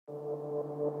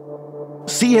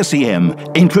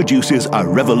CSEM introduces a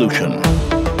revolution.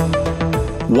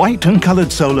 White and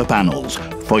colored solar panels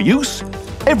for use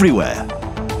everywhere.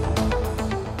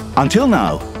 Until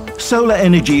now, solar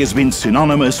energy has been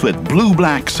synonymous with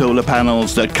blue-black solar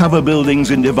panels that cover buildings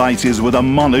and devices with a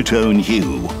monotone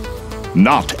hue.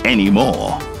 Not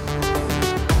anymore.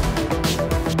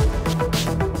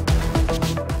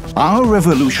 Our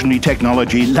revolutionary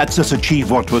technology lets us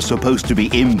achieve what was supposed to be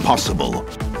impossible.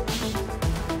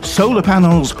 Solar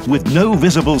panels with no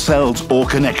visible cells or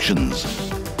connections.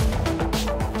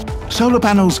 Solar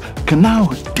panels can now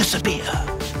disappear.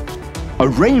 A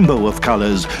rainbow of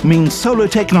colors means solar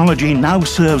technology now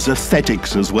serves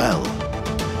aesthetics as well.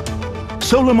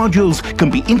 Solar modules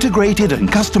can be integrated and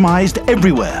customized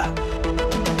everywhere.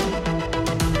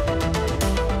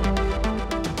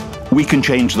 We can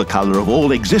change the color of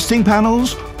all existing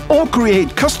panels or create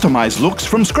customized looks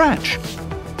from scratch.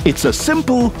 It's a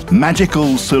simple,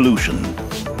 magical solution.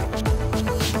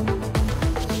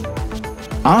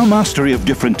 Our mastery of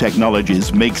different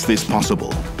technologies makes this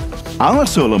possible. Our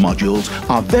solar modules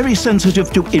are very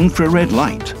sensitive to infrared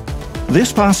light.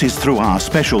 This passes through our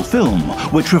special film,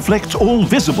 which reflects all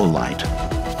visible light.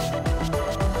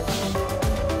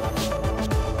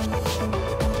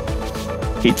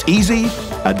 It's easy,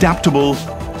 adaptable,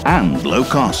 and low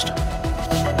cost.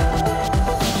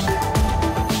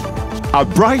 A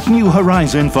bright new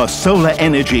horizon for solar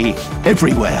energy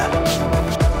everywhere.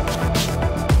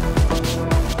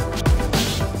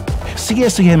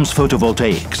 CSEM's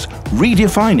photovoltaics,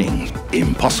 redefining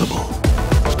impossible.